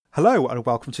Hello and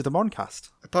welcome to the Moncast.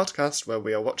 A podcast where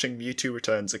we are watching Mewtwo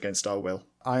Returns against our will.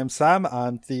 I am Sam,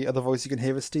 and the other voice you can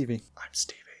hear is Stevie. I'm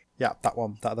Stevie. Yeah, that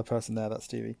one, that other person there, that's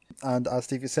Stevie. And as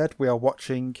Stevie said, we are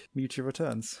watching Mewtwo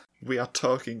Returns. We are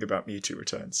talking about Mewtwo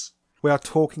Returns. We are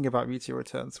talking about Mewtwo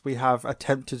Returns. We have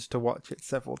attempted to watch it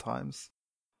several times.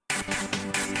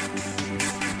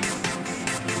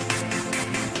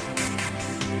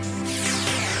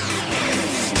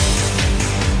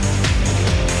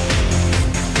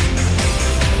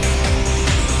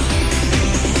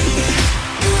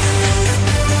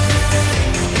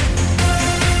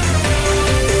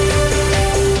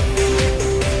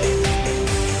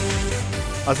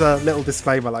 As a little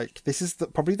disclaimer, this is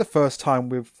probably the first time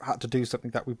we've had to do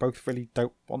something that we both really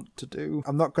don't want to do.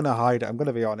 I'm not going to hide it, I'm going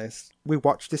to be honest. We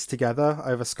watched this together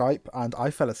over Skype and I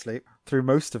fell asleep through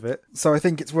most of it. So I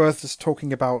think it's worth just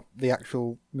talking about the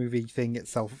actual movie thing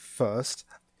itself first.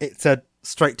 It's a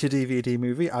straight-to-DVD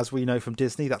movie, as we know from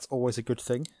Disney. That's always a good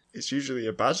thing. It's usually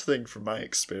a bad thing from my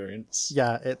experience.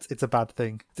 Yeah, it's a bad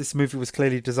thing. This movie was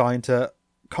clearly designed to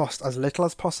cost as little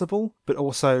as possible, but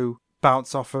also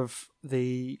bounce off of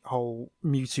the whole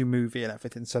Mewtwo movie and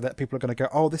everything, so that people are going to go,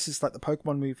 oh, this is like the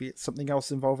Pokemon movie, it's something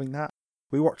else involving that.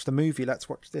 We watched the movie, let's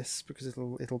watch this, because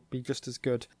it'll be just as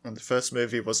good. And the first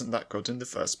movie wasn't that good in the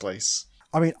first place.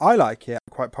 I mean, I like it.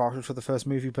 I'm quite partial to the first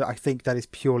movie, but I think that is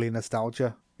purely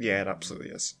nostalgia. Yeah, it absolutely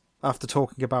is. After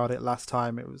talking about it last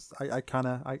time, it was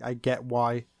I get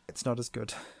why it's not as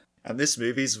good. And this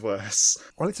movie's worse.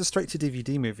 Well, it's a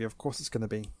straight-to-DVD movie, of course it's going to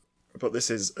be. But this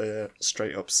is a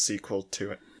straight-up sequel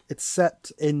to it. It's set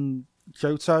in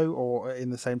Johto, or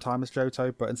in the same time as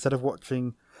Johto, but instead of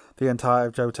watching the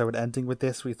entire Johto and ending with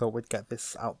this, we thought we'd get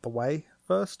this out the way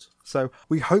first. So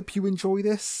we hope you enjoy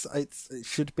this. It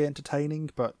should be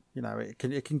entertaining, but you know,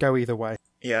 it can go either way.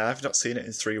 Yeah, I've not seen it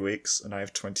in 3 weeks, and I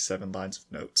have 27 lines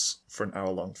of notes for an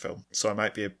hour-long film, so I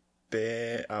might be a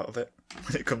bit out of it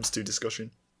when it comes to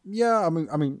discussion. Yeah, I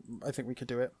mean, I think we could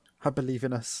do it. I believe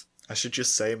in us. I should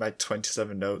just say my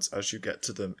 27 notes as you get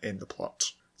to them in the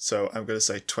plot. So I'm going to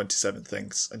say 27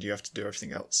 things, and you have to do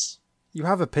everything else. You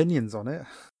have opinions on it.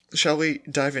 Shall we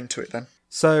dive into it then?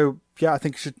 So, yeah, I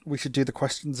think we should do the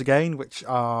questions again, which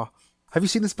are... Have you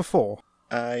seen this before?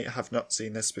 I have not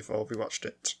seen this before. We watched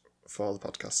it for the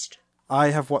podcast.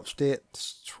 I have watched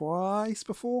it twice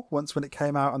before. Once when it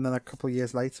came out, and then a couple of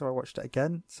years later I watched it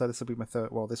again. So this will be my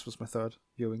third... Well, this was my third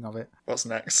viewing of it. What's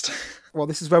next? Well,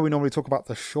 this is where we normally talk about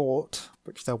the short,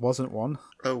 which there wasn't one.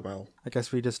 Oh, well. I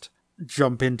guess we just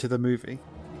jump into the movie.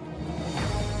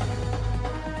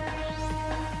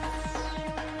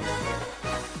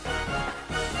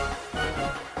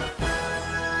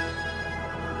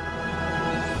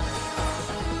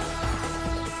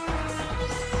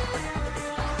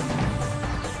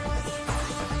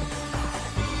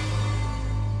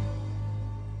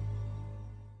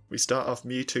 We start off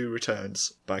Mewtwo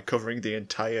Returns by covering the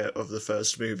entire of the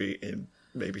first movie in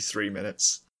maybe 3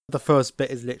 minutes. The first bit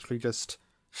is literally just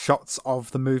shots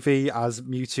of the movie as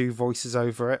Mewtwo voices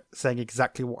over it, saying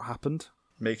exactly what happened.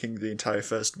 Making the entire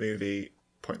first movie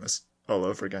pointless all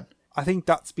over again. I think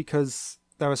that's because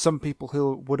there are some people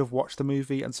who would have watched the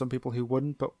movie and some people who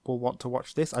wouldn't, but will want to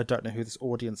watch this. I don't know who this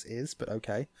audience is, but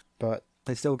okay. But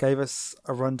they still gave us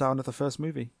a rundown of the first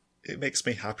movie. It makes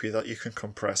me happy that you can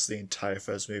compress the entire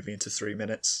first movie into 3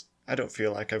 minutes. I don't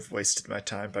feel like I've wasted my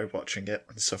time by watching it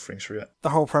and suffering through it. The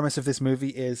whole premise of this movie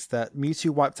is that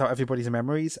Mewtwo wiped out everybody's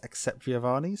memories except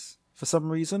Giovanni's, for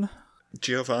some reason.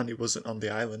 Giovanni wasn't on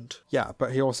the island. Yeah,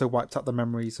 but he also wiped out the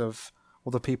memories of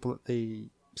all the people at the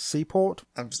seaport.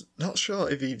 I'm not sure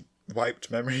if he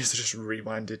wiped memories or just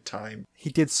rewinded time. He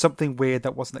did something weird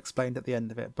that wasn't explained at the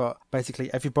end of it, but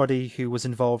basically everybody who was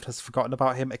involved has forgotten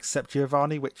about him except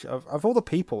Giovanni, which of all the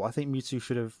people, I think Mewtwo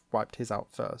should have wiped his out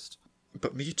first.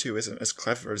 But Mewtwo isn't as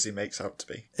clever as he makes out to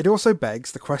be. It also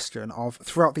begs the question of,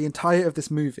 throughout the entire of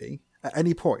this movie, at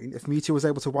any point, if Mewtwo was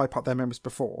able to wipe out their memories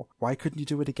before, why couldn't you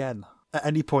do it again? At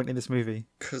any point in this movie.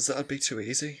 Because that'd be too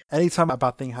easy. Anytime a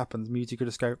bad thing happens, Mewtwo could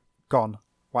just go, gone,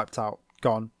 wiped out,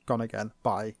 gone again,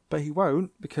 bye. But he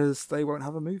won't, because they won't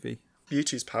have a movie.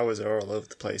 Mewtwo's powers are all over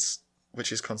the place,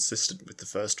 which is consistent with the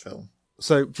first film.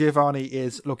 So Giovanni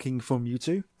is looking for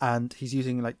Mewtwo, and he's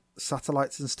using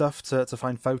satellites and stuff to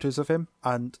find photos of him,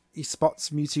 and he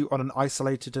spots Mewtwo on an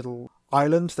isolated little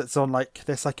island that's on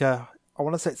there's I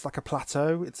want to say it's like a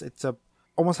plateau. It's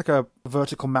almost like a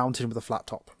vertical mountain with a flat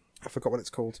top. I forgot what it's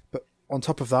called. But on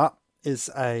top of that is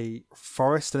a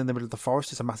forest, and in the middle of the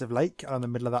forest is a massive lake, and in the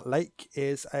middle of that lake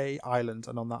is a island,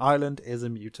 and on that island is a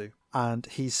Mewtwo. And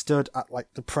he stood at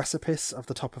the precipice of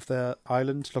the top of the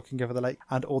island looking over the lake,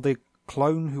 and all the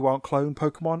clone who aren't clone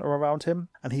Pokemon are around him,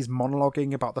 and he's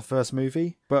monologuing about the first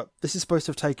movie. But this is supposed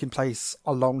to have taken place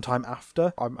a long time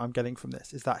after. I'm getting from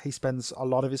this is that he spends a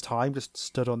lot of his time just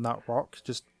stood on that rock,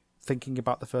 just thinking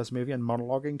about the first movie and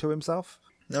monologuing to himself.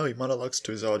 No, he monologues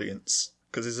to his audience,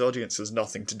 because his audience has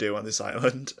nothing to do on this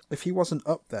island. If he wasn't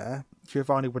up there,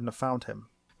 Giovanni wouldn't have found him.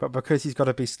 But because he's got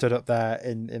to be stood up there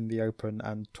in the open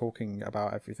and talking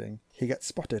about everything, he gets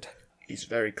spotted. He's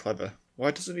very clever.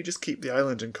 Why doesn't he just keep the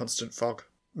island in constant fog?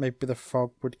 Maybe the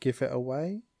fog would give it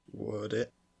away? Would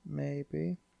it?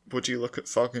 Maybe. Would you look at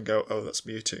fog and go, oh, that's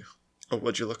Mewtwo? Or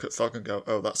would you look at fog and go,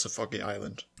 oh, that's a foggy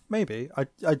island? Maybe.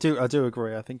 I do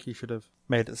agree. I think he should have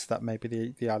made it so that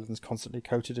maybe the island's constantly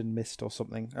coated in mist or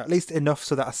something. At least enough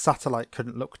so that a satellite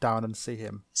couldn't look down and see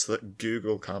him. So that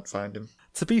Google can't find him.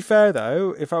 To be fair,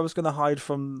 though, if I was going to hide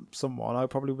from someone, I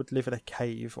probably would live in a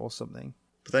cave or something.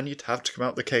 But then you'd have to come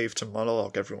out the cave to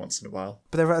monologue every once in a while.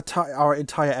 But there are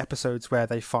entire episodes where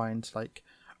they find, like,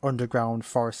 underground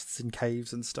forests and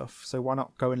caves and stuff. So why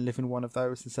not go and live in one of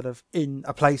those instead of in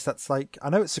a place that's like, I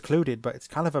know it's secluded, but it's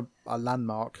kind of a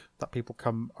landmark that people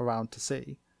come around to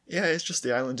see. Yeah, it's just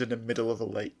the island in the middle of a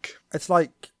lake. It's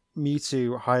like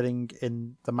Mewtwo hiding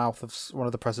in the mouth of one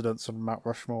of the presidents on Mount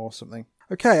Rushmore or something.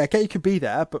 Okay, I get you could be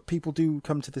there, but people do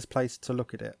come to this place to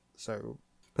look at it. So,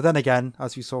 but then again,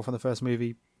 as we saw from the first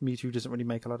movie, Mewtwo doesn't really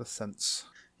make a lot of sense.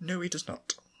 No, he does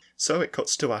not. So it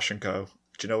cuts to Ash and Co.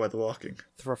 Do you know where they're walking?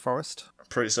 Through a forest. I'm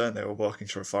pretty certain they were walking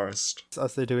through a forest.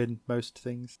 As they do in most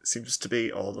things. It seems to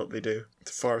be all that they do.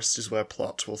 The forest is where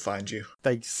plot will find you.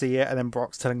 They see it, and then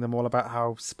Brock's telling them all about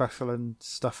how special and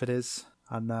stuff it is.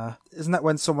 And isn't that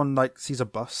when someone like sees a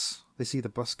bus? They see the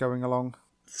bus going along.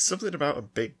 There's something about a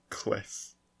big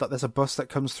cliff. That there's a bus that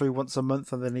comes through once a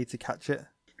month and they need to catch it.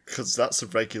 Because that's a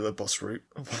regular bus route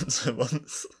once a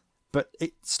month. But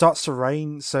it starts to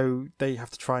rain, so they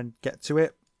have to try and get to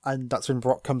it. And that's when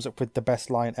Brock comes up with the best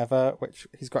line ever, which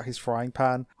he's got his frying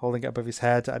pan holding it above his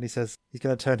head, and he says he's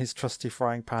going to turn his trusty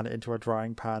frying pan into a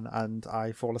drying pan, and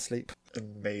I fall asleep.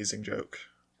 Amazing joke.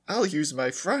 I'll use my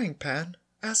frying pan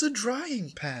as a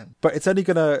drying pan. But it's only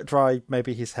going to dry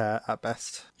maybe his hair at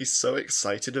best. He's so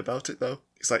excited about it, though.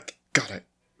 He's like, got it.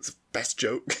 It's the best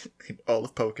joke in all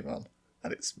of Pokemon.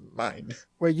 And it's mine.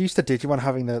 We're used to Digimon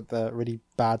having the really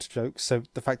bad jokes, so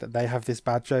the fact that they have this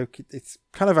bad joke, it's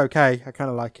kind of okay. I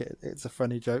kind of like it. It's a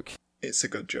funny joke. It's a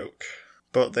good joke.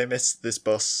 But they miss this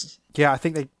bus. Yeah, I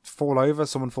think they fall over.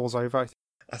 Someone falls over.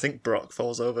 I think Brock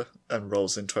falls over and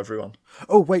rolls into everyone.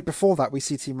 Oh, wait, before that, we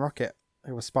see Team Rocket,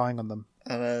 who were spying on them.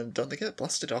 And then don't they get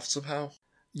blasted off somehow?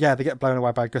 Yeah, they get blown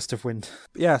away by a gust of wind.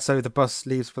 But yeah, so the bus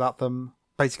leaves without them.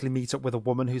 Basically meet up with a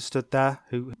woman who stood there,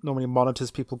 who normally monitors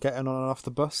people getting on and off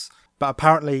the bus. But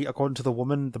apparently, according to the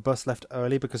woman, the bus left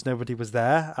early because nobody was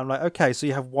there. I'm like, okay, so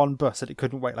you have one bus and it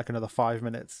couldn't wait like another 5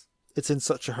 minutes. It's in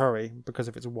such a hurry because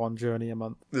if it's one journey a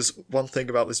month. There's one thing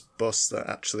about this bus that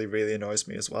actually really annoys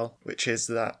me as well, which is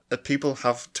that people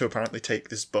have to apparently take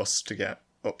this bus to get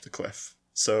up the cliff.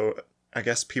 So I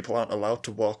guess people aren't allowed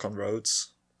to walk on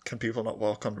roads. Can people not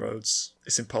walk on roads?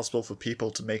 It's impossible for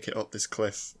people to make it up this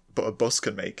cliff, but a bus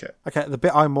can make it. Okay, the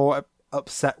bit I'm more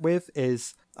upset with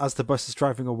is as the bus is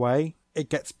driving away, it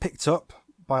gets picked up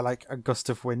by like a gust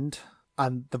of wind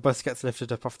and the bus gets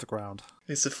lifted up off the ground.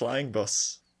 It's a flying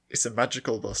bus. It's a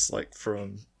magical bus, like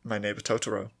from My Neighbor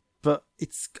Totoro. But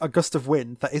it's a gust of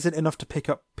wind that isn't enough to pick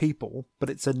up people, but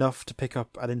it's enough to pick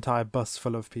up an entire bus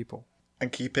full of people.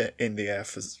 And keep it in the air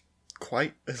for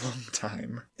quite a long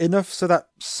time. Enough so that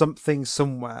something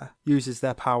somewhere uses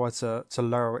their power to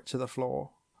lower it to the floor.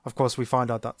 Of course, we find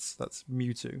out that's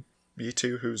Mewtwo.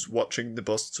 Mewtwo, who's watching the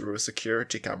bus through a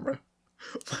security camera.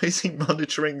 Why is he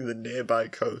monitoring the nearby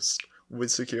coast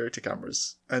with security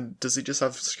cameras? And does he just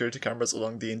have security cameras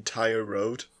along the entire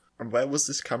road? And where was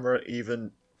this camera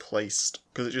even placed?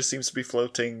 Because it just seems to be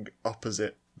floating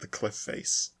opposite the cliff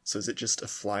face. So is it just a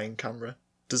flying camera?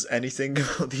 Does anything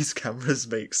about these cameras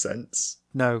make sense?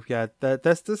 No, yeah,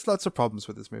 there's lots of problems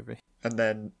with this movie. And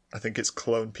then I think it's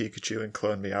Clone Pikachu and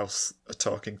Clone Meowth are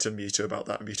talking to Mewtwo about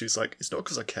that. And Mewtwo's like, it's not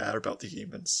because I care about the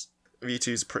humans.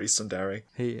 Mewtwo's pretty tsundere.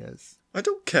 He is. I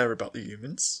don't care about the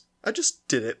humans. I just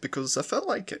did it because I felt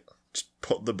like it. Just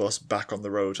put the bus back on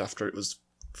the road after it was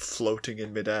floating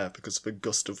in midair because of a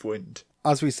gust of wind.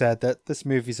 As we said, that this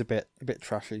movie's a bit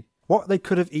trashy. What they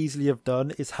could have easily have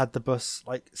done is had the bus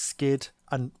like skid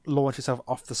and launch itself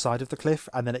off the side of the cliff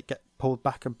and then it get pulled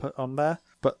back and put on there.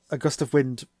 But a gust of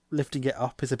wind lifting it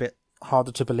up is a bit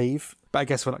harder to believe. But I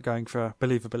guess we're not going for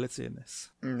believability in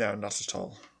this. No, not at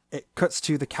all. It cuts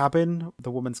to the cabin,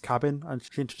 the woman's cabin, and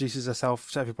she introduces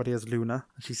herself to everybody as Luna.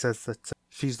 And she says that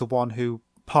she's the one who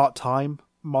part-time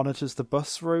monitors the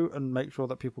bus route and makes sure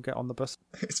that people get on the bus.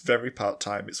 It's very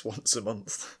part-time. It's once a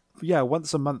month. Yeah,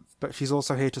 once a month, but she's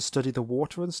also here to study the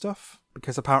water and stuff,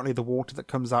 because apparently the water that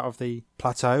comes out of the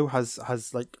plateau has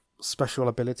like special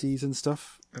abilities and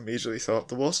stuff. Immediately thought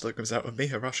the water that comes out of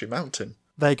Miharashi Mountain.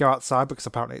 They go outside because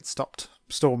apparently it's stopped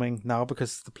storming now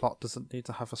because the plot doesn't need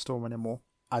to have a storm anymore.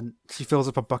 And she fills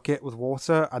up a bucket with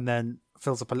water and then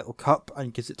fills up a little cup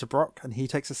and gives it to Brock, and he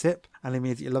takes a sip and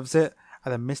immediately loves it.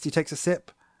 And then Misty takes a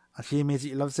sip and she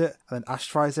immediately loves it. And then Ash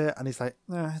tries it and he's like,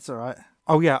 it's all right.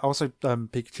 Oh yeah, also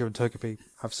Pikachu and Togepi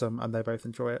have some and they both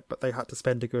enjoy it, but they had to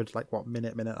spend a good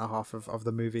minute and a half of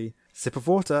the movie. Sip of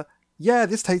water. Yeah,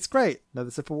 this tastes great.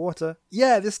 Another sip of water.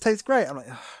 Yeah, this tastes great. I'm like,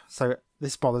 ugh. So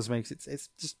this bothers me because it's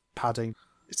just padding.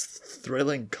 It's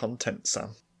thrilling content,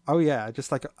 Sam. Oh yeah,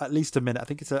 just like at least a minute. I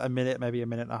think it's a minute, maybe a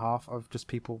minute and a half of just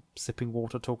people sipping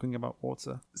water, talking about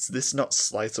water. Is this not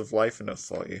slice of life enough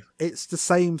for you? It's the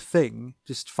same thing,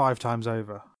 just 5 times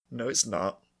over. No, it's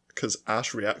not. Because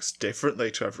Ash reacts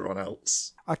differently to everyone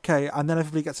else. Okay, and then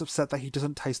everybody gets upset that he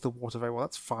doesn't taste the water very well.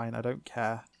 That's fine, I don't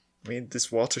care. I mean,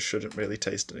 this water shouldn't really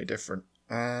taste any different.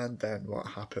 And then what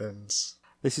happens?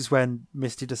 This is when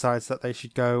Misty decides that they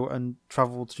should go and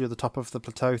travel to the top of the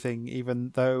plateau thing,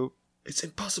 even though... It's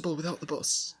impossible without the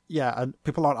bus. Yeah, and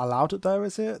people aren't allowed up there,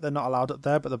 is it? They're not allowed up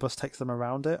there, but the bus takes them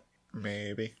around it.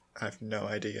 Maybe. I have no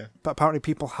idea. But apparently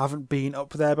people haven't been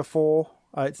up there before.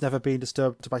 It's never been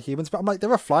disturbed by humans. But I'm like,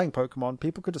 they're a flying Pokemon.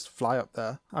 People could just fly up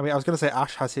there. I mean, I was going to say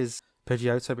Ash has his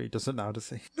Pidgeotto, but he doesn't now, does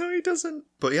he? No, he doesn't.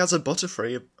 But he has a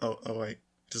Butterfree. Oh wait.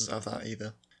 He doesn't have that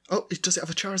either. Oh, does it have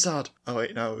a Charizard? Oh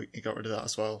wait, no, he got rid of that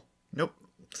as well. Nope.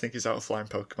 I think he's out of flying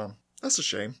Pokemon. That's a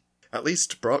shame. At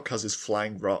least Brock has his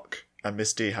flying rock, and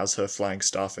Misty has her flying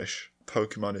starfish.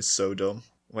 Pokemon is so dumb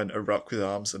when a rock with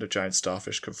arms and a giant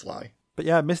starfish can fly. But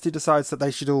yeah, Misty decides that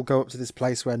they should all go up to this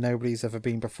place where nobody's ever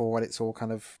been before, and it's all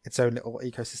kind of its own little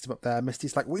ecosystem up there.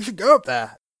 Misty's like, we should go up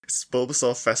there! It's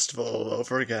Bulbasaur Festival all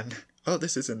over again. Oh,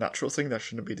 this is a natural thing that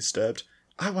shouldn't be disturbed.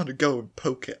 I want to go and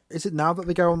poke it. Is it now that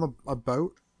they go on a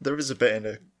boat? There is a bit in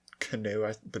a canoe,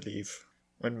 I believe,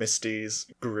 when Misty's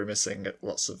grimacing at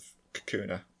lots of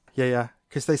Kakuna. Yeah,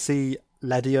 because they see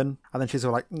Ledian, and then she's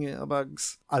all like, yeah,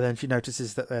 bugs. And then she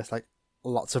notices that there's like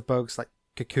lots of bugs, like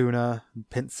Kakuna and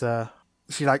Pinsir.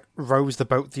 She like rows the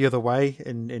boat the other way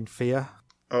in fear.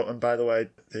 Oh, and by the way,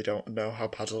 they don't know how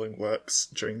paddling works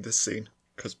during this scene,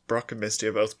 because Brock and Misty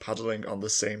are both paddling on the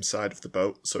same side of the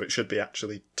boat, so it should be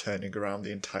actually turning around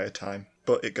the entire time,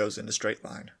 but it goes in a straight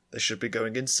line. They should be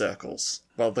going in circles.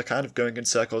 Well, they're kind of going in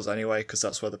circles anyway, because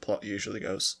that's where the plot usually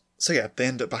goes. So yeah, they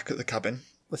end up back at the cabin.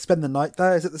 They spend the night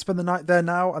there. Is it they spend the night there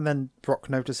now? And then Brock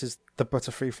notices the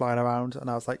Butterfree flying around, and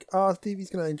I was like, oh, Stevie's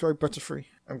going to enjoy Butterfree.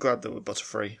 I'm glad they were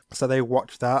Butterfree. So they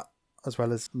watch that, as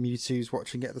well as Mewtwo's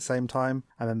watching it at the same time.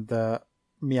 And then the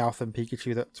Meowth and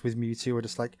Pikachu that's with Mewtwo are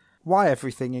just like, why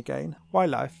everything again? Why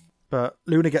life? But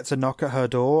Luna gets a knock at her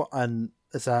door, and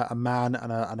there's a man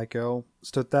and a girl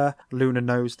stood there. Luna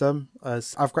knows them,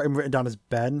 as I've got him written down as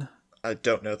Ben. I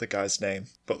don't know the guy's name,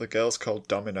 but the girl's called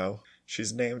Domino.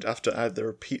 She's named after either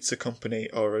a pizza company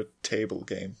or a table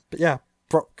game. But yeah,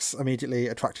 Brock's immediately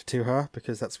attracted to her,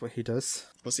 because that's what he does.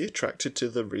 Was he attracted to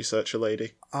the researcher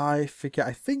lady? I forget,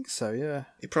 I think so, yeah.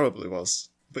 He probably was.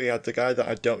 But yeah, the guy that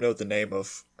I don't know the name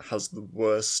of has the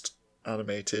worst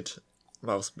animated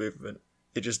mouth movement.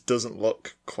 It just doesn't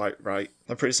look quite right.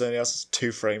 I'm pretty certain he has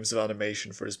 2 frames of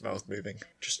animation for his mouth moving.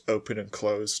 Just open and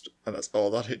closed, and that's all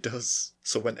that it does.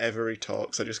 So whenever he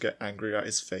talks, I just get angry at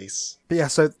his face. But yeah,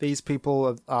 so these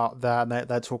people are there, and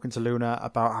they're talking to Luna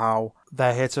about how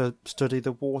they're here to study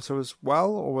the water as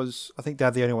well, I think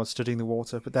they're the only ones studying the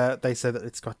water, but they say that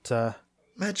it's got...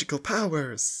 magical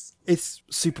powers! It's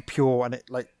super pure, and it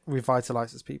like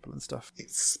revitalizes people and stuff.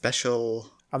 It's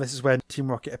special. And this is when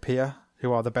Team Rocket appear,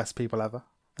 who are the best people ever.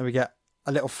 And we get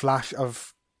a little flash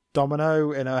of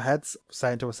Domino in her head,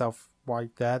 saying to herself why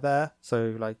they're there.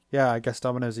 So, like, yeah, I guess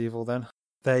Domino's evil then.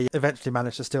 They eventually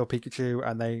manage to steal Pikachu,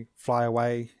 and they fly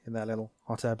away in their little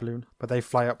hot air balloon. But they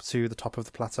fly up to the top of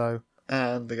the plateau.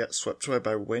 And they get swept away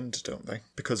by wind, don't they?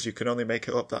 Because you can only make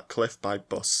it up that cliff by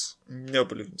bus. No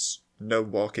balloons. No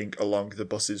walking along the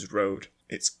bus's road.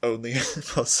 It's only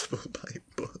possible by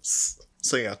bus.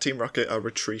 So yeah, Team Rocket are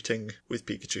retreating with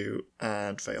Pikachu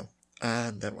and fail.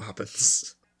 And then what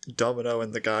happens? Domino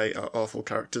and the guy are awful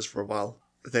characters for a while.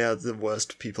 They are the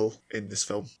worst people in this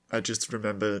film. I just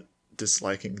remember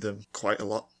disliking them quite a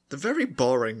lot. They're very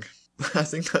boring. I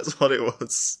think that's what it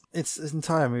was. This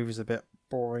entire movie's a bit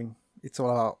boring. It's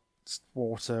all about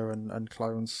water and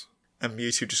clones. And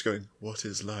Mewtwo just going, what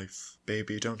is life?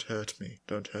 Baby, don't hurt me.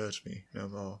 Don't hurt me no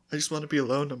more. I just want to be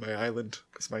alone on my island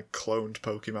with my cloned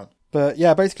Pokemon. But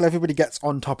yeah, basically everybody gets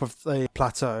on top of the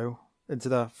plateau into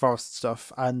the forest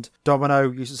stuff, and Domino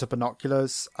uses her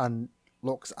binoculars and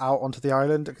looks out onto the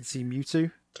island and can see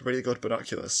Mewtwo. They're really good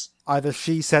binoculars. Either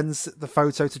she sends the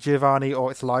photo to Giovanni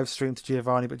or it's live streamed to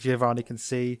Giovanni, but Giovanni can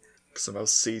see. Somehow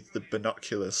see the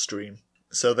binocular stream.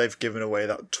 So they've given away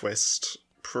that twist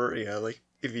pretty early,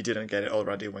 if you didn't get it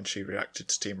already when she reacted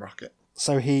to Team Rocket.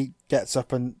 So he gets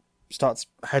up and starts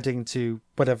heading to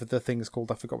whatever the thing is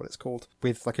called, I forgot what it's called,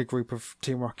 with like a group of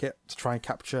Team Rocket to try and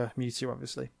capture Mewtwo,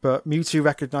 obviously. But Mewtwo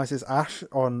recognises Ash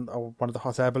on one of the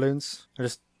hot air balloons and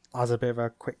just has a bit of a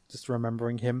quick just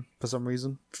remembering him for some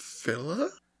reason. Filler?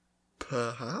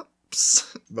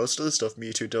 Perhaps? Most of the stuff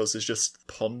Mewtwo does is just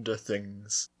ponder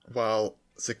things, while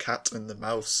the cat and the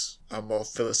mouse are more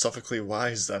philosophically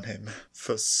wise than him,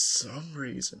 for some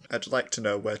reason. I'd like to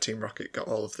know where Team Rocket got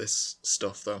all of this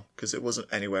stuff, though, because it wasn't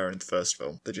anywhere in the first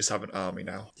film. They just have an army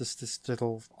now. Just this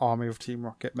little army of Team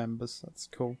Rocket members. That's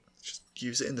cool. Just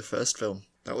use it in the first film.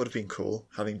 That would have been cool,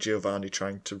 having Giovanni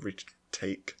trying to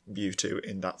retake Mewtwo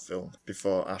in that film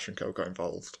before Ash and Co got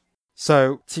involved.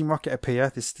 So Team Rocket appear,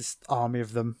 this army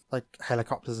of them, like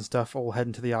helicopters and stuff, all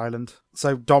heading to the island.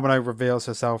 So Domino reveals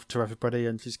herself to everybody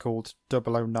and she's called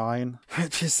 009,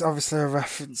 which is obviously a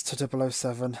reference to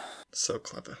 007. So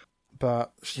clever.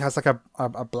 But she has like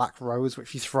a black rose which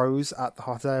she throws at the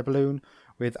hot air balloon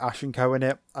with Ash and Co in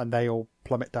it, and they all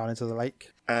plummet down into the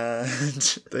lake. And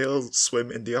they all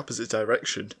swim in the opposite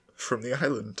direction from the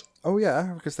island. Oh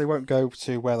yeah, because they won't go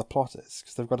to where the plot is,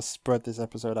 because they've got to spread this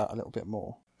episode out a little bit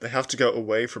more. They have to go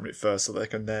away from it first so they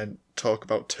can then talk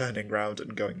about turning round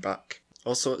and going back.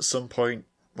 Also, at some point,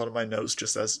 one of my notes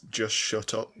just says, "Just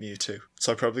shut up, Mewtwo."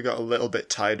 So I probably got a little bit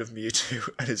tired of Mewtwo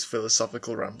and his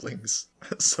philosophical ramblings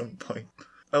at some point.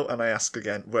 Oh, and I ask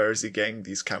again, where is he getting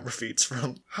these camera feeds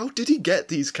from? How did he get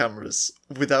these cameras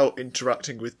without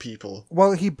interacting with people?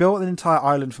 Well, he built an entire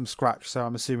island from scratch, so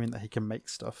I'm assuming that he can make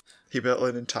stuff. He built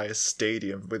an entire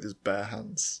stadium with his bare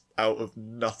hands, out of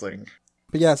nothing.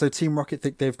 But yeah, so Team Rocket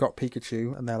think they've got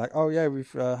Pikachu, and they're like, "Oh yeah,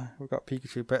 we've got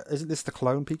Pikachu." But isn't this the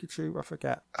clone Pikachu? I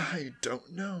forget. I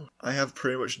don't know. I have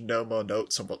pretty much no more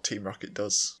notes on what Team Rocket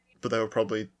does, but they were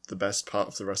probably the best part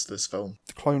of the rest of this film.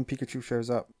 The clone Pikachu shows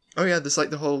up. Oh yeah, there's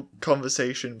like the whole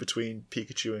conversation between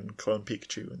Pikachu and Clone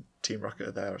Pikachu and Team Rocket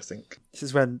are there, I think. This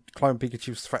is when clone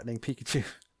Pikachu's threatening Pikachu.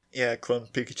 Yeah, Clone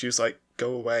Pikachu's like,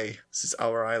 "Go away. This is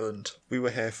our island. We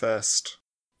were here first."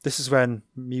 This is when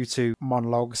Mewtwo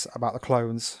monologues about the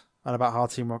clones and about how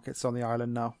Team Rocket's on the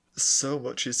island now. So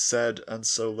much is said and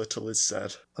so little is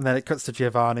said. And then it cuts to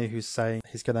Giovanni, who's saying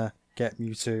he's going to get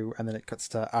Mewtwo, and then it cuts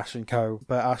to Ash and Co.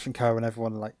 But Ash and Co and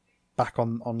everyone are like back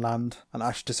on land, and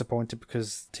Ash disappointed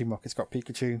because Team Rocket's got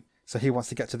Pikachu. So he wants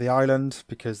to get to the island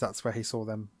because that's where he saw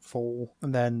them fall.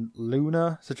 And then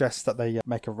Luna suggests that they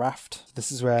make a raft.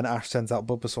 This is when Ash sends out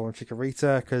Bulbasaur and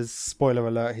Chikorita because, spoiler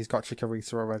alert, he's got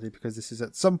Chikorita already because this is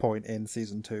at some point in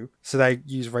Season 2. So they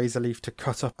use Razor Leaf to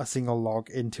cut up a single log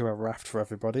into a raft for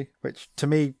everybody, which to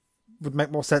me would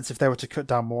make more sense if they were to cut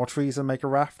down more trees and make a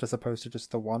raft as opposed to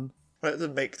just the one. Let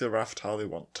them make the raft how they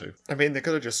want to. I mean, they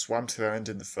could have just swam to the end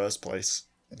in the first place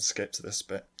and skipped this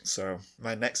bit. So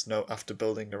my next note after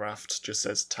building a raft just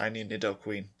says Tiny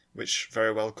Nidoqueen, which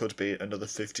very well could be another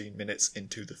 15 minutes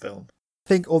into the film. I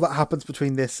think all that happens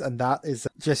between this and that is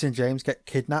that Jesse and James get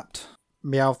kidnapped.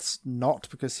 Meowth's not,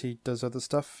 because he does other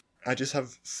stuff. I just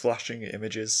have flashing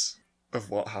images of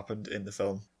what happened in the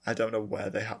film. I don't know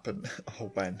where they happen or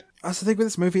when. That's the thing with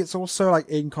this movie, it's also like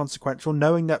inconsequential.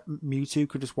 Knowing that Mewtwo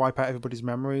could just wipe out everybody's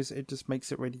memories, it just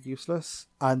makes it really useless.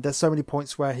 And there's so many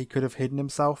points where he could have hidden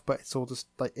himself, but it's all just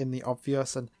like in the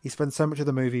obvious, and he spends so much of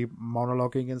the movie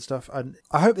monologuing and stuff. And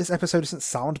I hope this episode doesn't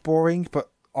sound boring,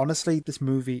 but honestly, this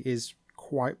movie is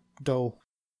quite dull.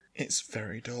 It's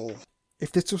very dull.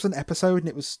 If this was an episode and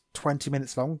it was 20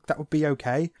 minutes long, that would be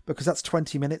okay, because that's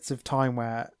 20 minutes of time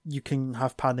where you can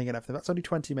have panning and everything. That's only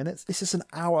 20 minutes. This is an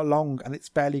hour long and it's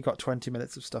barely got 20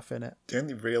 minutes of stuff in it. The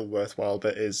only real worthwhile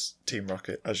bit is Team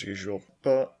Rocket, as usual.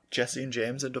 But Jesse and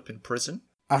James end up in prison.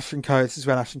 Ash and Co, this is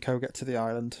when Ash and Co get to the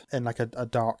island in like a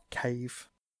dark cave.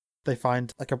 They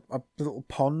find like a little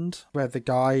pond where the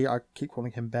guy, I keep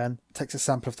calling him Ben, takes a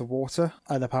sample of the water,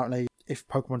 and apparently if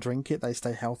Pokemon drink it, they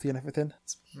stay healthy and everything.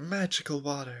 It's magical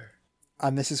water.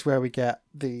 And this is where we get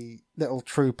the little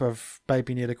troop of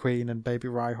Baby Nidoqueen and Baby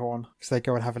Rhyhorn, because they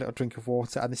go and have a little drink of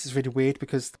water. And this is really weird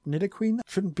because Nidoqueen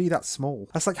shouldn't be that small.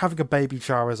 That's like having a baby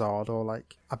Charizard or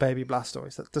like a baby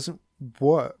Blastoise. That doesn't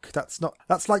work.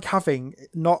 That's like having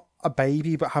not a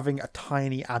baby, but having a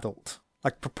tiny adult.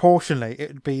 Like proportionally, it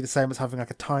would be the same as having like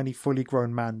a tiny, fully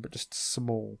grown man, but just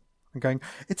small. and going,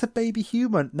 it's a baby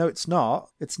human. No, it's not.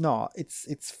 It's not.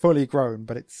 It's fully grown,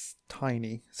 but it's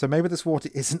tiny. So maybe this water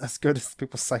isn't as good as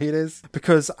people say it is.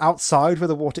 Because outside where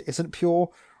the water isn't pure,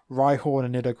 Rhyhorn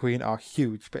and Nidoqueen are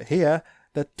huge. But here,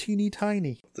 they're teeny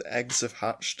tiny. The eggs have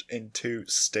hatched into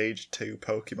Stage 2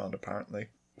 Pokemon, apparently.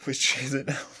 Which isn't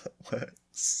how that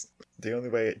works. The only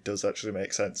way it does actually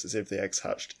make sense is if the eggs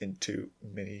hatched into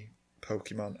mini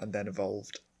Pokemon and then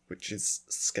evolved. Which is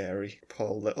scary.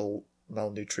 Poor little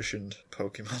malnutritioned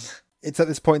Pokemon. It's at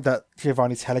this point that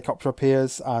Giovanni's helicopter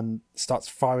appears and starts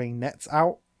firing nets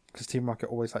out, because Team Rocket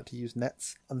always like to use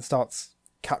nets, and starts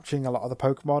capturing a lot of the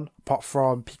Pokemon, apart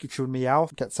from Pikachu and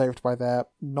Meowth, get saved by their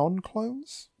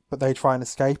non-clones. But they try and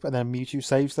escape, and then Mewtwo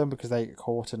saves them because they get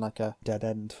caught in like a dead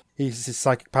end. He uses his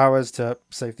psychic powers to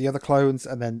save the other clones,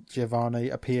 and then Giovanni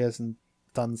appears and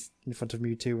stands in front of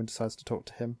Mewtwo and decides to talk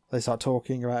to him. They start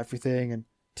talking about everything, and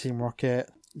Team Rocket.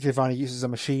 Giovanni uses a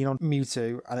machine on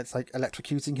Mewtwo and it's like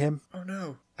electrocuting him. Oh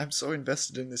no, I'm so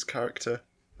invested in this character.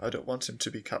 I don't want him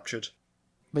to be captured.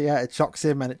 But yeah, it shocks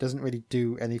him and it doesn't really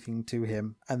do anything to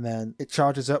him. And then it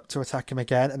charges up to attack him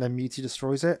again and then Mewtwo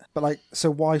destroys it. But like, so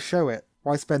why show it?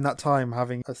 Why spend that time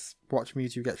having us watch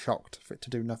Mewtwo get shocked for it to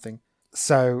do nothing?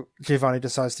 So Giovanni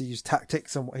decides to use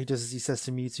tactics, and what he does is he says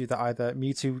to Mewtwo that either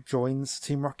Mewtwo joins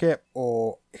Team Rocket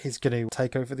or he's going to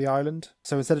take over the island.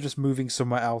 So instead of just moving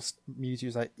somewhere else,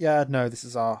 Mewtwo's like, yeah, no, this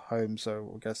is our home,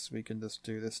 so I guess we can just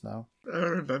do this now. I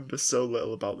remember so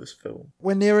little about this film.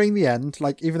 We're nearing the end.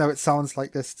 Like, even though it sounds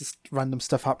like there's just random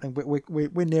stuff happening,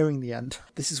 we're nearing the end.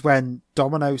 This is when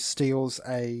Domino steals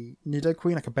a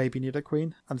Nidoqueen, like a baby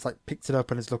Nidoqueen, and it's like picked it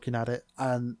up and is looking at it,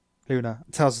 and Luna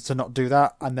tells her to not do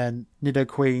that, and then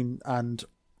Nidoqueen and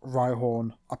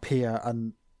Rhyhorn appear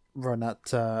and run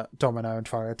at Domino and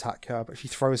try to attack her, but she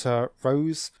throws her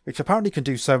Rose, which apparently can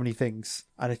do so many things,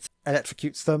 and it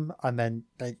electrocutes them, and then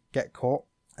they get caught,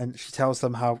 and she tells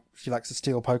them how she likes to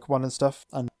steal Pokemon and stuff,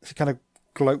 and she kind of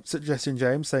gloats at Jessie and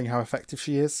James, saying how effective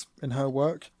she is in her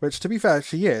work, which, to be fair,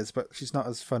 she is, but she's not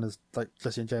as fun as like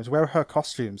Jessie and James. Where are her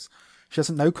costumes? She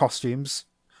doesn't know costumes,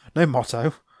 no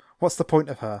motto. What's the point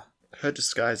of her? Her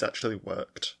disguise actually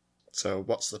worked, so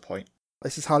what's the point?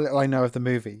 This is how little I know of the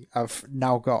movie. I've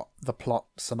now got the plot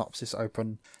synopsis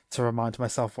open to remind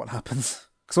myself what happens.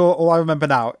 Because all I remember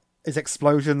now is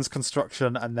explosions,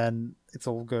 construction, and then it's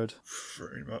all good.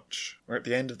 Pretty much. At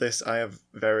the end of this, I have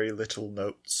very little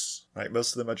notes. Like,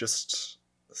 most of them are just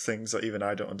things that even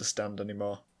I don't understand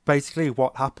anymore. Basically,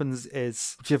 what happens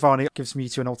is Giovanni gives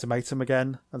Mewtwo an ultimatum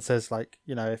again and says, like,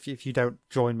 you know, if you don't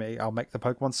join me, I'll make the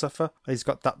Pokemon suffer. And he's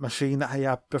got that machine that he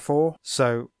had before.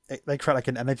 So they create like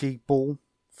an energy ball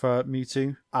for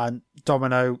Mewtwo. And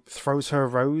Domino throws her a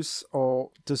rose or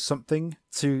does something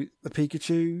to the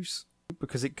Pikachus.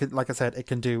 Because it can, like I said, it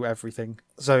can do everything.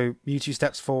 So Mewtwo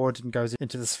steps forward and goes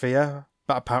into the sphere.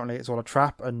 But apparently it's all a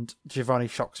trap, and Giovanni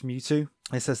shocks Mewtwo.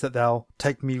 He says that they'll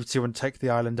take Mewtwo and take the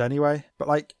island anyway. But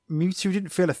like, Mewtwo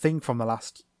didn't feel a thing from the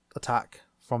last attack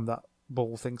from that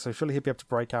ball thing, so surely he'll be able to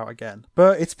break out again.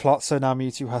 But it's plot, so now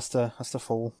Mewtwo has to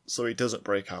fall. So he doesn't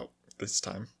break out this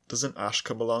time. Doesn't Ash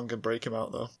come along and break him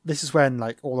out though? This is when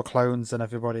like all the clones and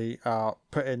everybody are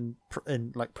put in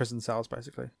like prison cells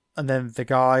basically. And then the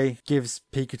guy gives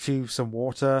Pikachu some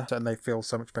water, and they feel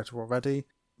so much better already.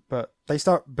 But they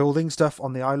start building stuff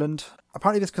on the island.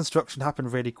 Apparently this construction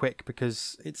happened really quick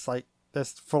because it's like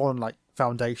there's full-on like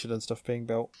foundation and stuff being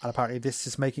built. And apparently this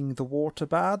is making the water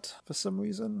bad for some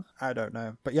reason. I don't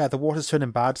know. But yeah, the water's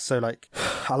turning bad. So like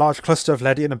a large cluster of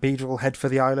Ledian and Beedrill head for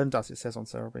the island, as it says on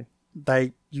Cerebi.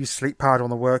 They use sleep powder on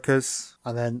the workers.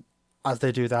 And then as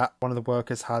they do that, one of the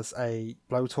workers has a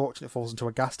blowtorch and it falls into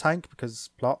a gas tank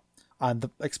because plot. And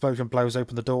the explosion blows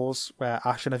open the doors where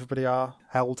Ash and everybody are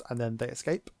held, and then they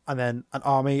escape. And then an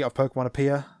army of Pokemon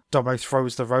appear. Domino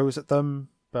throws the rose at them,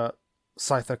 but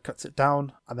Scyther cuts it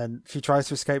down. And then she tries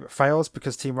to escape, but fails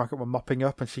because Team Rocket were mopping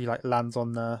up, and she like lands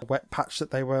on the wet patch that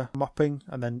they were mopping,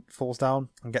 and then falls down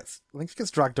and I think she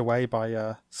gets dragged away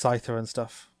by Scyther and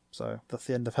stuff. So that's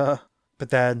the end of her.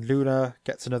 But then Luna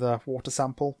gets another water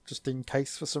sample, just in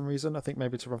case for some reason. I think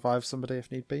maybe to revive somebody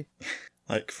if need be.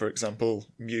 Like, for example,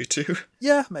 Mewtwo.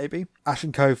 Yeah, maybe. Ash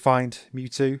and Co find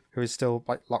Mewtwo, who is still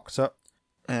like locked up.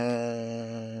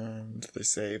 And they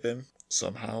save him,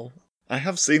 somehow. I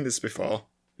have seen this before.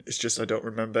 It's just I don't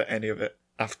remember any of it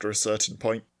after a certain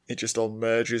point. It just all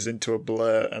merges into a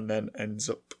blur and then ends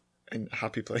up in a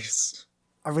happy place.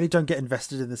 I really don't get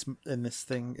invested in this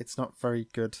thing. It's not very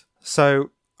good.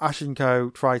 So Ash and Co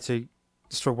try to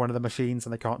destroy one of the machines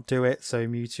and they can't do it, so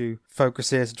Mewtwo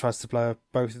focuses and tries to blow up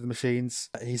both of the machines.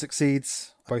 He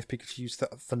succeeds. Both Pikachu use the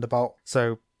Thunderbolt,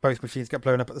 so both machines get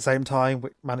blown up at the same time,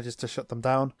 which manages to shut them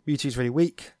down. Mewtwo's really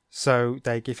weak, So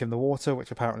they give him the water,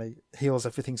 which apparently heals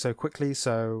everything so quickly.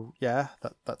 So yeah,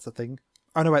 that's a thing.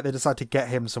 Oh no, wait, they decide to get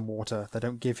him some water. They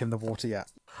don't give him the water yet.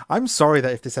 I'm sorry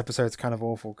that if this episode's kind of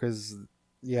awful, because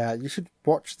yeah, you should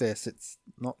watch this. It's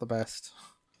not the best.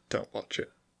 Don't watch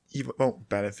it. You won't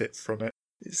benefit from it.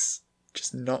 It's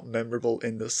just not memorable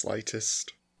in the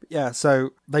slightest. Yeah, so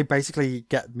they basically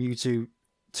get Mewtwo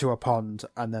to a pond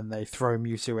and then they throw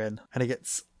Mewtwo in and he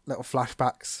gets little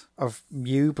flashbacks of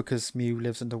Mew because Mew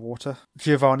lives underwater.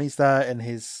 Giovanni's there in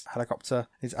his helicopter.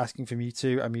 He's asking for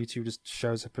Mewtwo and Mewtwo just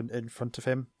shows up in front of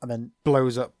him and then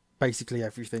blows up basically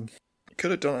everything. He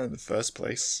could have done it in the first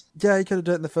place. Yeah, he could have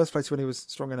done it in the first place when he was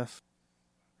strong enough.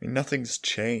 I mean, nothing's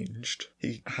changed.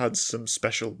 He had some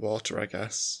special water, I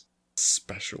guess.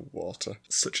 Special water.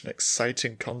 Such an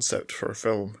exciting concept for a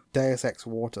film. Deus Ex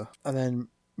water. And then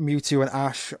Mewtwo and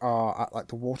Ash are at like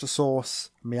the water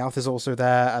source. Meowth is also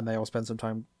there and they all spend some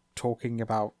time talking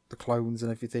about the clones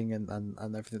and everything and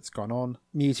everything that's gone on.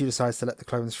 Mewtwo decides to let the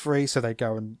clones free, so they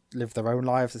go and live their own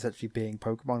lives, essentially being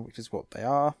Pokemon, which is what they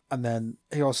are. And then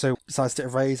he also decides to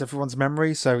erase everyone's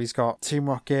memory, so he's got Team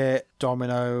Rocket,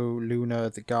 Domino, Luna,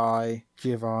 the guy,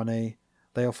 Giovanni.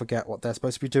 They all forget what they're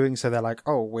supposed to be doing, so they're like,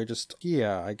 oh, we're just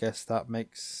here. I guess that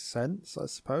makes sense, I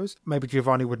suppose. Maybe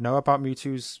Giovanni would know about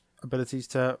Mewtwo's abilities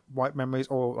to wipe memories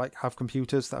or like have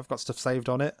computers that have got stuff saved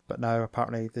on it. But no,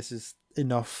 apparently this is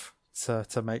enough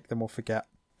to make them all forget.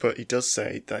 But he does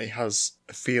say that he has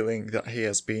a feeling that he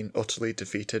has been utterly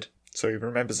defeated. So he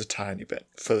remembers a tiny bit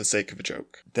for the sake of a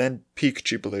joke. Then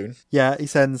Pikachu balloon. Yeah, he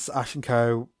sends Ash and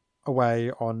Co away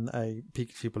on a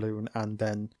Pikachu balloon and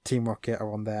then Team Rocket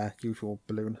are on their usual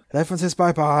balloon. And everyone says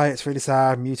bye-bye. It's really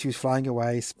sad. Mewtwo's flying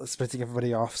away, splitting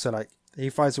everybody off. So like, he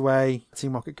flies away,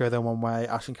 Team Rocket go their one way,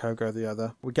 Ash and Co go the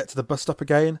other. We get to the bus stop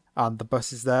again, and the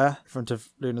bus is there in front of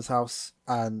Luna's house,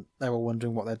 and they're all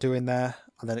wondering what they're doing there.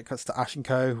 And then it cuts to Ash and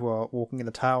Co, who are walking in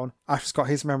the town. Ash has got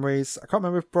his memories. I can't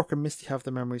remember if Brock and Misty have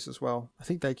the memories as well. I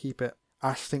think they keep it.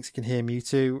 Ash thinks he can hear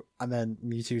Mewtwo, and then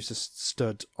Mewtwo's just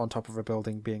stood on top of a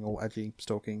building being all edgy,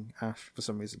 stalking Ash for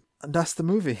some reason. And that's the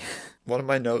movie. One of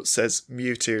my notes says,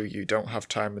 Mewtwo, you don't have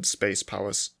time and space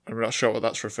powers. I'm not sure what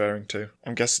that's referring to.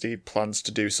 I'm guessing he plans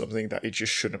to do something that he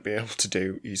just shouldn't be able to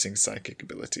do using psychic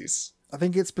abilities. I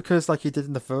think it's because, like he did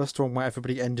in the first one, where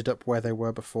everybody ended up where they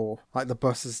were before. Like, the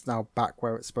bus is now back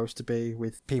where it's supposed to be,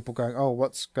 with people going, oh,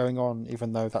 what's going on?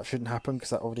 Even though that shouldn't happen, because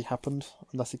that already happened,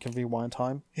 unless he can rewind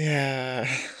time. Yeah.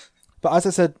 But as I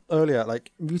said earlier,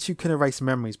 like, Mewtwo can erase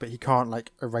memories, but he can't,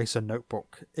 like, erase a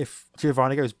notebook. If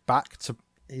Giovanni goes back to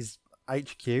his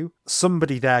HQ,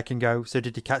 somebody there can go, so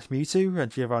did you catch Mewtwo?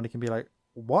 And Giovanni can be like,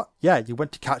 what? Yeah, you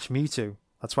went to catch Mewtwo.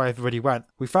 That's why everybody went,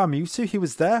 we found Mewtwo, he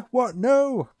was there? What?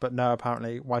 No! But no,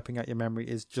 apparently wiping out your memory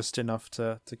is just enough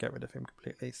to get rid of him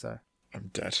completely, so...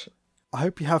 I'm dead. I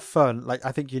hope you have fun. Like,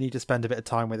 I think you need to spend a bit of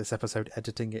time with this episode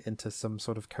editing it into some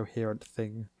sort of coherent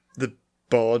thing. The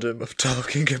boredom of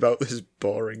talking about this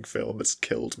boring film has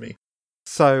killed me.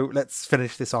 So let's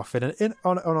finish this off on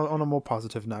a more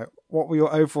positive note. What were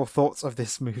your overall thoughts of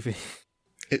this movie?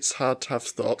 It's hard to have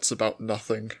thoughts about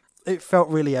nothing. It felt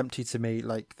really empty to me.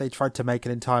 Like, they tried to make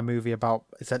an entire movie about,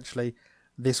 essentially,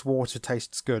 this water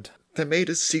tastes good. They made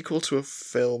a sequel to a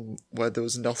film where there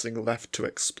was nothing left to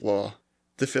explore.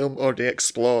 The film already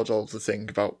explored all the thing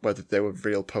about whether they were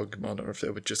real Pokemon or if they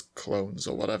were just clones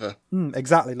or whatever.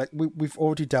 Exactly. Like, we've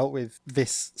already dealt with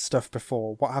this stuff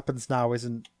before. What happens now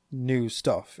isn't new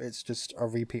stuff. It's just a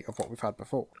repeat of what we've had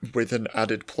before. With an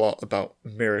added plot about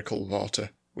miracle water,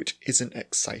 which isn't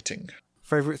exciting.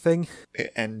 Favourite thing?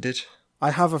 It ended.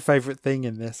 I have a favourite thing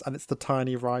in this, and it's the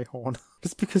tiny Rhyhorn.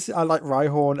 Just because I like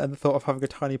Rhyhorn, and the thought of having a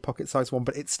tiny pocket-sized one,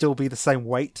 but it still be the same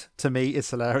weight, to me, is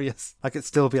hilarious. Like, it'd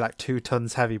still be like 2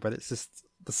 tons heavy, but it's just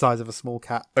the size of a small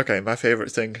cat. Okay, my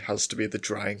favourite thing has to be the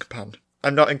drying pan.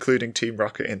 I'm not including Team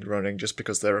Rocket in the running just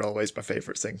because they're always my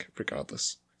favourite thing,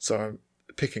 regardless. So I'm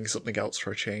picking something else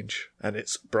for a change, and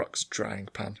it's Brock's drying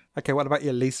pan. Okay, what about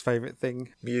your least favourite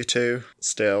thing? Mewtwo,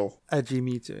 still. Edgy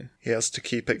Mewtwo. He has to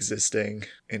keep existing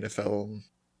in a film,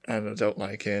 and I don't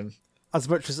like him. As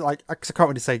much as, like, I can't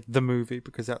really say the movie,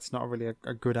 because that's not really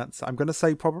a good answer. I'm going to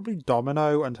say probably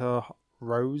Domino and her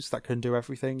Rose that can do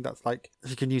everything. That's like,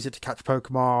 she can use it to catch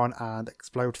Pokemon and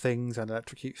explode things and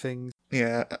electrocute things.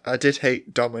 Yeah, I did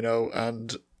hate Domino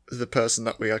and the person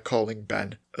that we are calling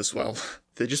Ben as well.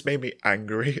 They just made me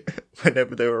angry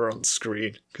whenever they were on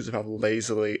screen because of how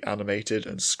lazily animated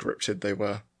and scripted they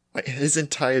were. Like, his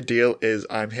entire deal is,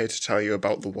 I'm here to tell you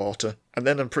about the water. And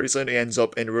then I'm pretty certain he ends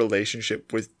up in a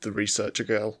relationship with the researcher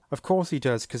girl. Of course he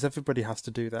does, because everybody has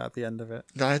to do that at the end of it.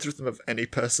 Neither of them have any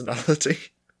personality.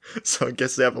 So I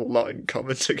guess they have a lot in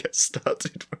common to get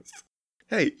started with.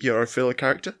 Hey, you're a filler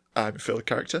character, I'm a filler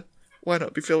character. Why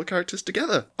not be filler characters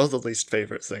together? Other least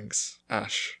favourite things.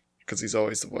 Ash. Because he's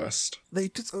always the worst.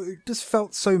 It just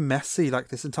felt so messy. Like,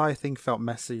 this entire thing felt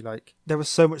messy. Like, there was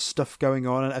so much stuff going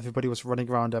on and everybody was running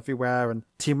around everywhere, and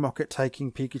Team Rocket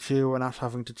taking Pikachu and Ash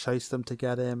having to chase them to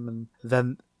get him. And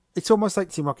then it's almost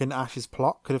like Team Rocket and Ash's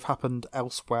plot could have happened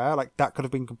elsewhere. Like, that could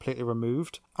have been completely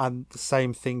removed and the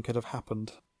same thing could have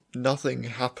happened. Nothing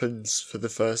happens for the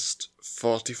first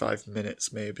 45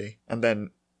 minutes, maybe. And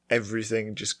then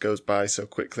everything just goes by so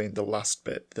quickly in the last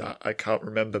bit that I can't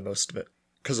remember most of it.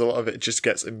 Because a lot of it just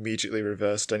gets immediately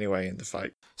reversed anyway in the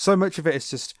fight. So much of it is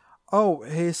just, oh,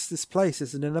 here's this place,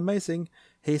 isn't it amazing?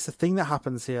 Here's the thing that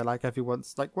happens here, like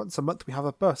once a month we have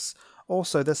a bus.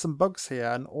 Also, there's some bugs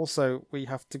here, and also we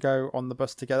have to go on the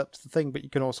bus to get up to the thing, but you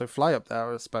can also fly up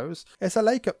there, I suppose. There's a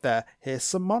lake up there. Here's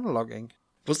some monologuing.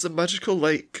 Was the magical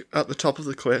lake at the top of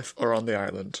the cliff or on the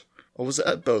island? Or was it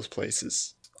at both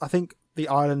places? I think the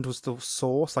island was the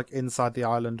source, like inside the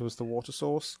island was the water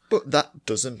source. But that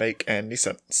doesn't make any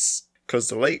sense. Because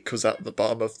the lake was at the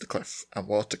bottom of the cliff, and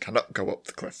water cannot go up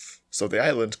the cliff. So the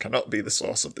island cannot be the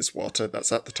source of this water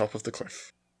that's at the top of the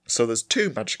cliff. So there's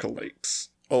two magical lakes.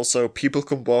 Also, people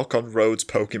can walk on roads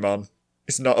Pokemon.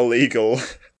 It's not illegal.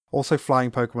 Also,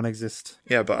 flying Pokemon exist.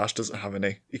 Yeah, but Ash doesn't have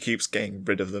any. He keeps getting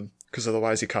rid of them, because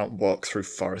otherwise he can't walk through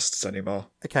forests anymore.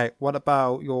 Okay, what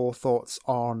about your thoughts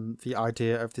on the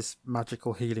idea of this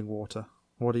magical healing water?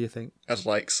 What do you think? I'd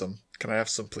like some. Can I have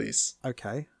some, please?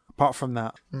 Okay, apart from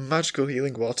that. Magical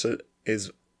healing water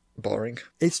is boring.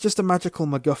 It's just a magical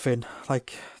MacGuffin.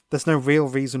 Like, there's no real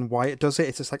reason why it does it.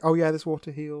 It's just like, oh yeah, this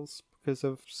water heals because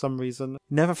of some reason.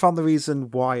 Never found the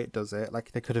reason why it does it.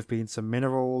 Like, there could have been some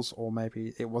minerals, or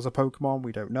maybe it was a Pokemon,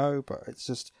 we don't know, but it's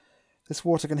just, this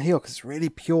water can heal because it's really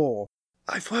pure.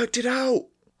 I've worked it out,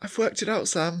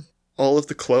 Sam. All of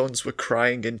the clones were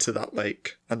crying into that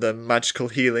lake, and the magical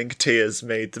healing tears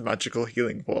made the magical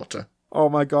healing water. Oh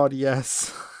my god,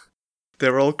 yes.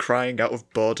 They're all crying out of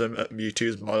boredom at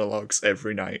Mewtwo's monologues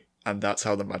every night, and that's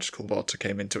how the magical water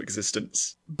came into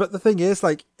existence. But the thing is,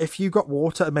 like, if you got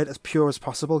water and made it as pure as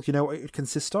possible, you know what it would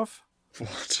consist of?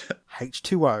 What?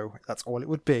 H2O. That's all it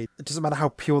would be. It doesn't matter how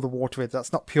pure the water is.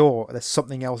 That's not pure. There's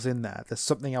something else in there. There's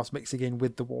something else mixing in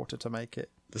with the water to make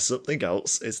it. The something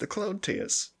else is the clone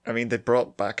tears. I mean, they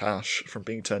brought back Ash from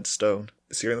being turned to stone.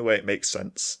 It's the only way it makes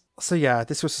sense. So yeah,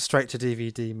 this was a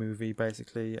straight-to-DVD movie,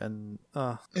 basically, and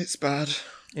It's bad.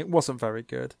 it wasn't very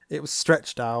good. It was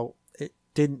stretched out. It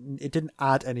didn't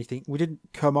add anything. We didn't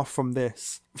come off from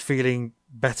this feeling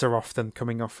better off than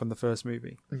coming off from the first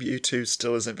movie. Mewtwo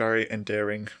still isn't very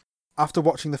endearing. After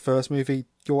watching the first movie,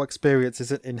 your experience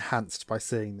isn't enhanced by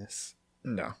seeing this.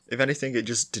 No. If anything, it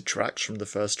just detracts from the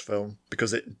first film,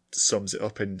 because it sums it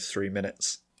up in 3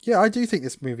 minutes. Yeah, I do think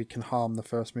this movie can harm the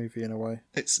first movie in a way.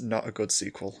 It's not a good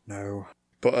sequel. No.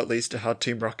 But at least it had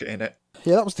Team Rocket in it.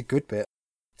 Yeah, that was the good bit.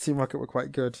 Team Rocket were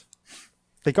quite good.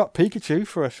 They got Pikachu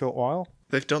for a short while.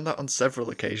 They've done that on several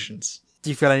occasions. Do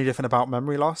you feel any different about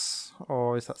memory loss?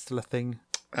 Or is that still a thing?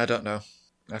 I don't know.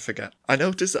 I forget. I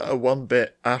noticed that at one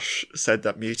bit, Ash said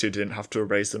that Mewtwo didn't have to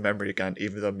erase the memory again,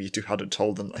 even though Mewtwo hadn't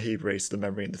told them that he erased the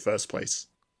memory in the first place.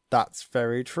 That's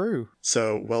very true.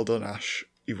 So, well done, Ash.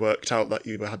 You worked out that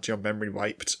you had your memory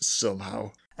wiped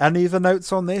somehow. Any other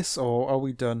notes on this, or are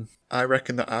we done? I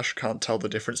reckon that Ash can't tell the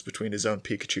difference between his own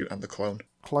Pikachu and the clone.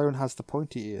 Clone has the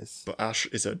pointy ears. But Ash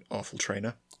is an awful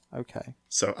trainer. Okay.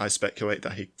 So I speculate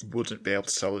that he wouldn't be able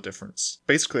to tell the difference.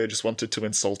 Basically, I just wanted to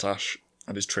insult Ash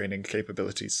and his training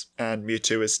capabilities. And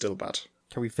Mewtwo is still bad.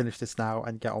 Can we finish this now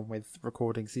and get on with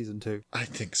recording season 2? I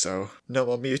think so. No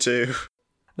more Mewtwo.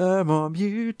 No more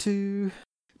Mewtwo.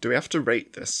 Do we have to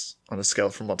rate this on a scale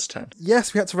from 1 to 10?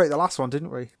 Yes, we had to rate the last one, didn't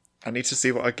we? I need to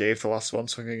see what I gave the last one,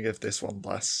 so I'm going to give this one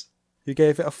less. You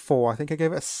gave it a 4. I think I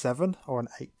gave it a 7 or an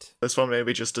 8. This one made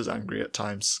me just as angry at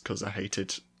times, because I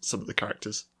hated some of the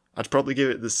characters. I'd probably give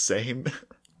it the same.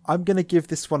 I'm going to give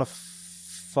this one a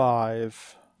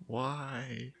 5.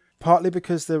 Why? Partly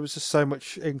because there was just so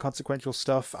much inconsequential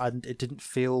stuff and it didn't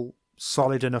feel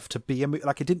solid enough to be a movie.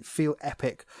 Like, it didn't feel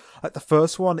epic. Like, the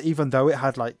first one, even though it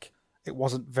had, like, it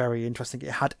wasn't very interesting,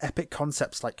 it had epic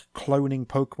concepts like cloning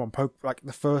Pokemon, like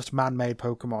the first man-made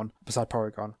Pokemon beside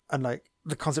Porygon. And, like,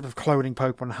 the concept of cloning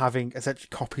Pokemon, having essentially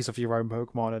copies of your own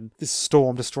Pokemon, and this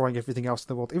storm destroying everything else in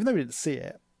the world. Even though we didn't see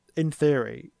it, in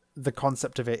theory, the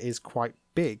concept of it is quite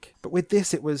big. But with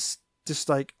this, it was just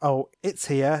like, oh, it's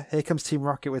here. Here comes Team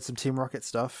Rocket with some Team Rocket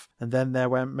stuff. And then their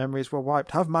memories were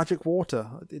wiped. Have magic water.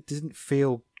 It didn't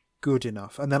feel good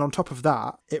enough. And then on top of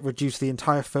that, it reduced the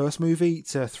entire first movie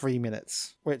to 3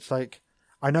 minutes. Which, like,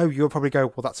 I know you'll probably go,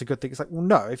 well, that's a good thing. It's like, well,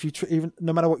 no. If you even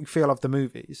no matter what you feel of the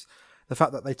movies, the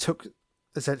fact that they took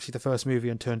essentially the first movie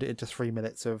and turned it into 3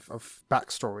 minutes of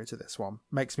backstory to this one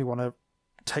makes me want to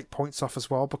take points off as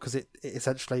well, because it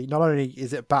essentially, not only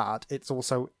is it bad, it's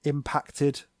also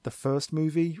impacted the first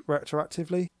movie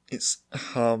retroactively. It's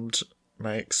harmed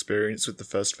my experience with the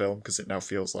first film because it now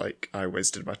feels like I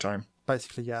wasted my time.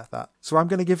 Basically, yeah, that. So I'm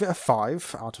going to give it a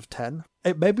 5 out of 10.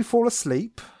 It made me fall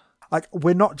asleep. Like,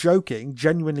 we're not joking.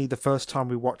 Genuinely, the first time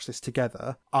we watched this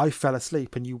together, I fell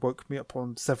asleep and you woke me up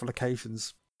on several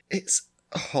occasions. It's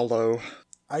hollow.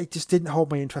 I just didn't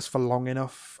hold my interest for long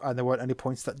enough, and there weren't any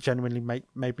points that genuinely made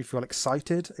me feel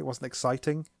excited. It wasn't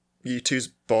exciting. Mewtwo's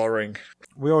boring.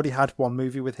 We already had one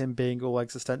movie with him being all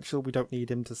existential. We don't need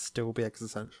him to still be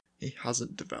existential. He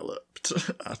hasn't developed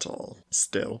at all,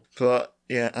 still. But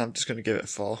yeah, I'm just going to give it a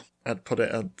 4. I'd put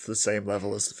it at the same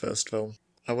level as the first film.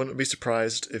 I wouldn't be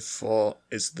surprised if 4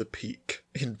 is the peak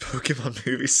in Pokemon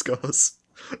movie scores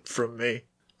from me.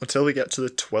 Until we get to the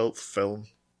 12th film.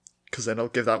 Because then I'll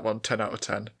give that one 10 out of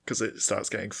 10, because it starts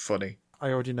getting funny.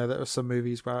 I already know there are some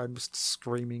movies where I'm just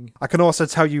screaming. I can also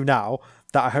tell you now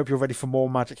that I hope you're ready for more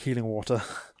magic healing water.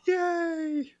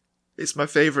 Yay! It's my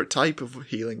favourite type of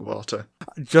healing water.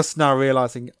 Just now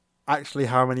realising actually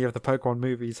how many of the Pokemon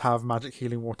movies have magic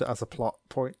healing water as a plot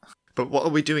point. But what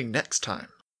are we doing next time?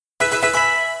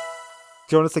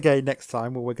 Join us again next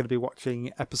time where we're going to be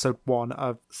watching episode 1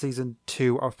 of season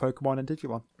 2 of Pokemon and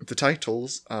Digimon. The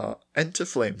titles are Enter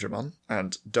Flamedramon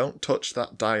and Don't Touch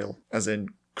That Dial, as in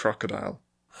crocodile.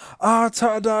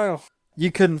 Totodile! You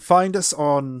can find us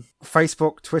on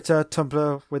Facebook, Twitter,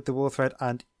 Tumblr with the War Thread,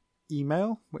 and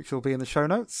email, which will be in the show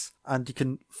notes. And you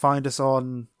can find us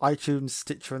on iTunes,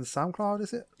 Stitcher, and SoundCloud,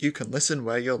 is it? You can listen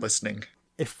where you're listening.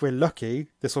 If we're lucky,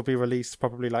 this will be released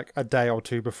probably like a day or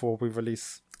two before we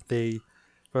release the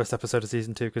first episode of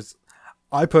season 2, because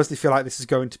I personally feel like this is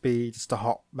going to be just a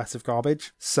hot mess of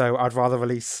garbage. So I'd rather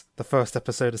release the first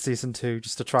episode of season 2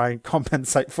 just to try and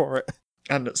compensate for it.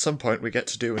 And at some point we get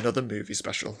to do another movie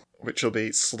special, which will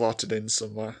be slotted in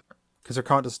somewhere. Because I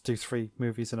can't just do 3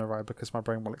 movies in a row because my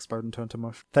brain will explode and turn to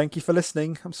mush. Thank you for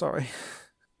listening. I'm sorry.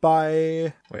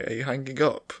 Bye. Wait, are you hanging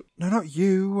up? No, not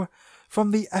you.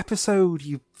 From the episode,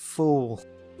 you fool.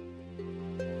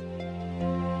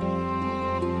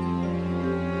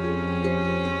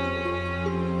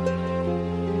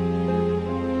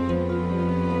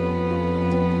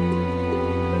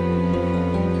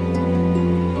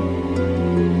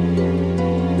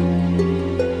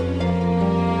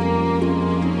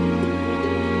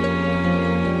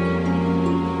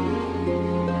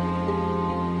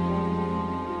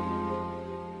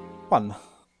 One,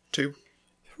 2,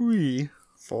 3,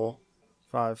 4,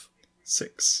 5,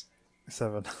 6,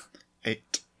 7,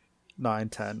 8. 9,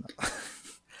 10.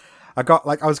 I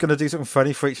was going to do something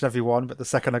funny for each and every one, but the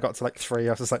second I got to 3,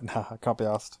 I was just like, nah, I can't be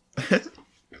asked. And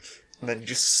then you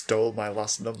just stole my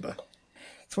last number.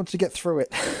 Just wanted to get through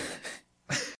it.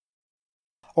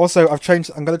 Also, I'm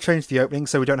going to change the opening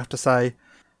so we don't have to say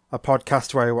a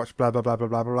podcast where I watch blah, blah, blah, blah,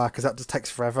 blah, blah, because that just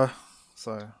takes forever.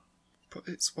 So But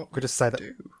it's what we just say that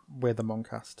do. we're the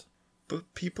Moncast.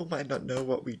 But people might not know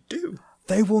what we do.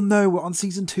 They will know we're on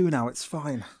season 2 now, it's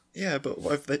fine. Yeah, but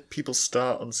what if people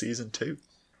start on season 2?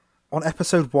 On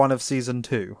episode 1 of season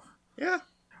 2. Yeah.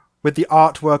 With the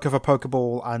artwork of a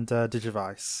Pokeball and a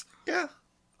Digivice. Yeah.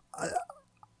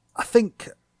 I think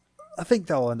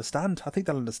they'll understand. I think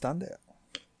they'll understand it.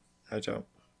 I don't.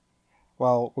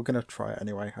 Well, we're going to try it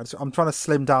anyway. I'm trying to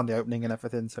slim down the opening and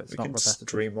everything so it's not repetitive. We can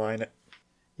streamline it.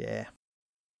 Yeah.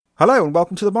 Hello and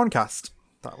welcome to the Moncast.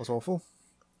 That was awful.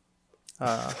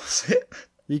 Was it?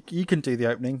 You can do the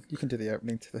opening. You can do the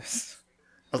opening to this.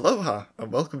 Aloha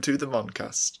and welcome to the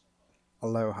Moncast.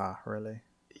 Aloha, really?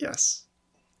 Yes.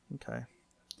 Okay.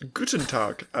 Guten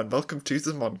Tag and welcome to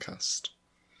the Moncast.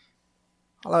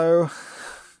 Hello.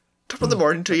 Top of the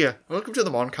morning to you. Welcome to the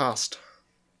Moncast.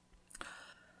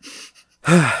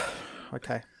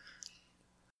 Okay.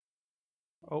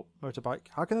 Oh, motorbike.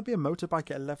 How can there be a motorbike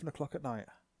at 11 o'clock at night?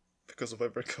 Because we're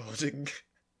recording.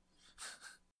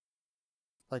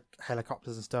 Like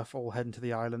helicopters and stuff all heading to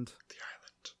the island. The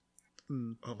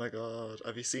island. Oh my god.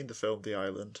 Have you seen the film The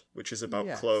Island? Which is about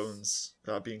Yes. clones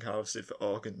that are being harvested for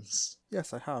organs.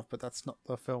 Yes, I have, but that's not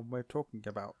the film we're talking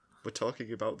about. We're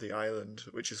talking about the island,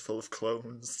 which is full of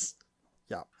clones.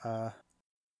 Yeah.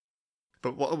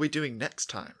 But what are we doing next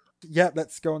time? Yeah,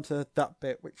 let's go on to that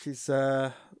bit, which is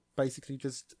basically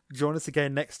just join us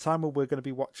again next time where we're going to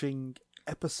be watching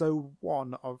episode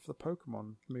 1 of the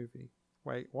Pokemon movie.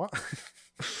 Wait, what?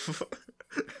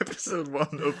 Episode 1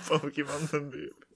 of Pokemon the movie.